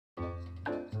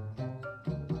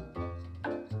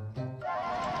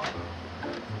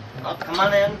Oh, come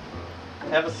on in.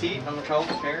 Have a seat on the couch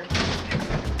here.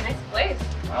 Nice place.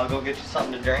 I'll go get you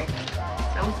something to drink.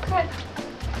 Sounds good.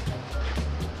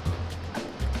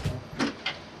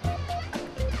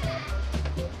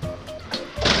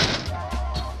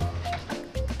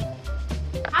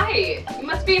 Hi, you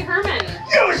must be Herman.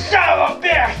 You son of a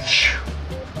bitch!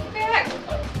 Back.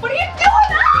 What are you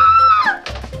doing? Ah!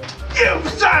 You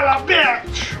son of a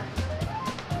bitch!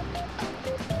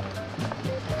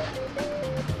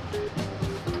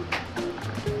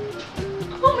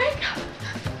 Oh my god.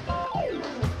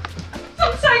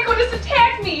 Some psycho just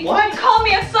attacked me. What? He called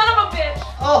me a son of a bitch.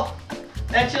 Oh,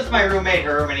 that's just my roommate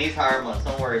Herman. He's harmless.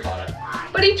 Don't worry about it.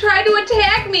 But he tried to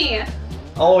attack me.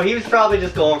 Oh, he was probably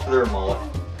just going for the remote.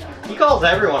 He calls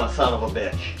everyone a son of a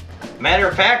bitch. Matter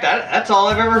of fact, that's all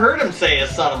I've ever heard him say is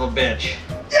son of a bitch.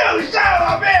 You son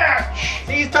of a bitch!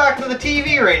 See, he's talking to the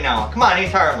TV right now. Come on,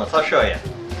 he's harmless. I'll show you.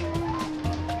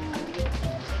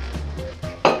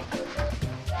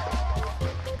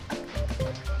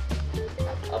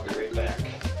 I'll be right back.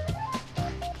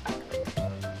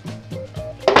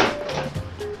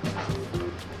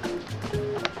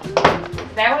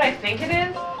 Is that what I think it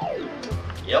is?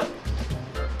 Yep.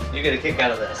 You get a kick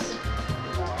out of this.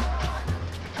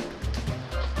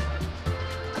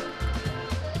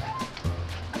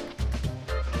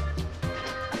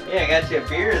 Yeah, I got you a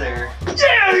beer there.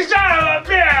 You son of a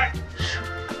bitch!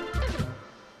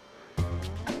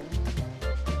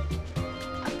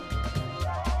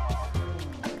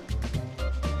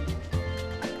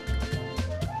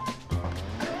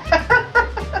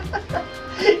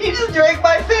 You just drank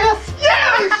my piss!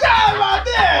 You son of a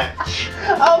bitch!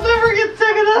 I'll never get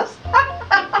sick of this!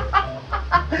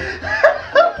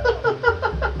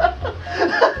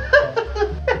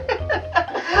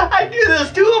 I do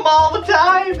this to him all the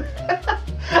time!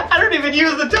 I don't even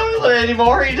use the toilet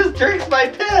anymore, he just drinks my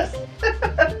piss!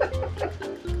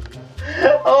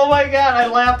 Oh my god, I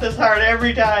laugh this hard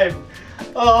every time!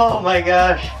 Oh my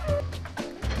gosh.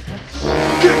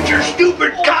 Get your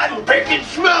stupid cotton picking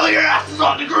smelly asses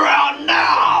on the ground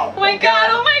now! Oh my god,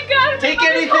 oh my god. Take my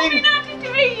mother told anything. me not to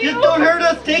date you. Just don't hurt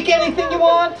us, take anything you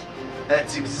want!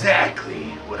 That's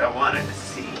exactly what I wanted to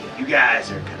see. You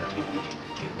guys are gonna be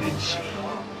in good shape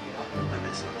when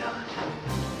this is done.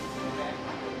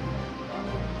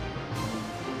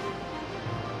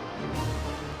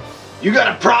 You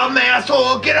got a problem,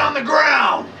 asshole? Get on the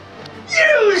ground!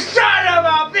 You son of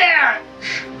a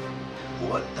bitch!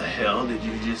 What the hell did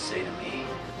you just say to me?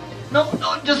 No,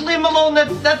 just leave him alone,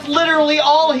 that's literally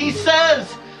all he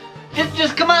says!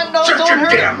 Just come on, no, Shut don't your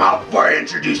hurt damn mouth before I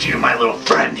introduce you to my little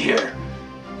friend here.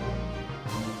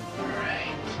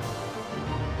 Alright.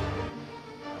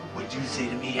 What'd you say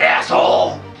to me,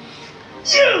 asshole?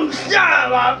 You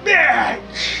son of a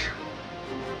bitch!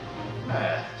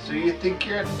 So you think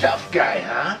you're a tough guy,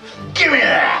 huh? Give me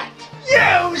that!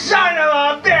 You son of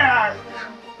a bitch!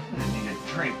 I need a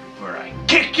drink before I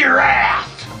kick your ass!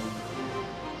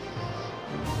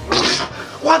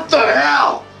 What the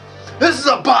hell? This is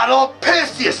a bottle of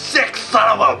piss, you sick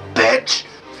son of a bitch!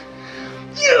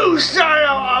 You son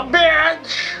of a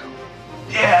bitch!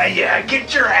 Yeah,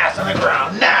 get your ass on the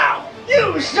ground now!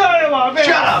 You son of a bitch!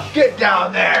 Shut up, get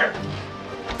down there!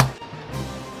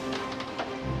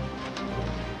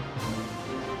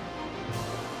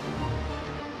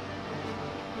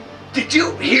 Did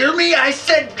you hear me? I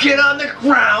said get on the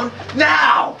ground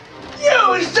now!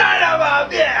 You son of a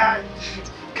bitch!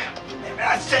 God damn it,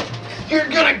 I said you're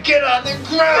gonna get on the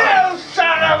ground! You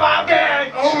son of a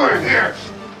bitch! Over here!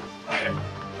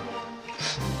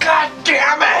 God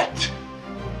damn it!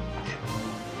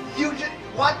 You just,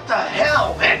 what the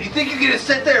hell, man? You think you're gonna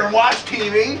sit there and watch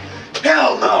TV?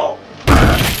 Hell no!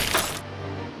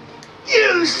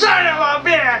 You son of a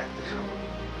bitch!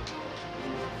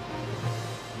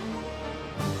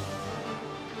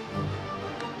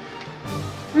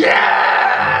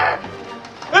 Yeah!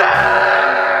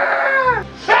 Ah!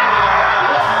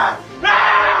 Ah!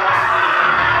 Ah!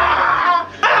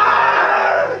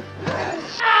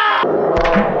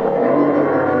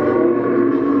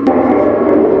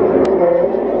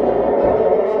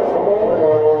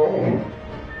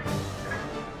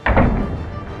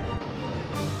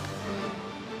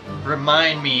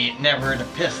 Remind me never to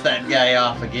piss that guy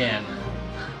off again.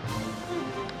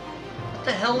 What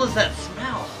the hell is that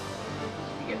smell?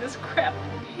 Get this crap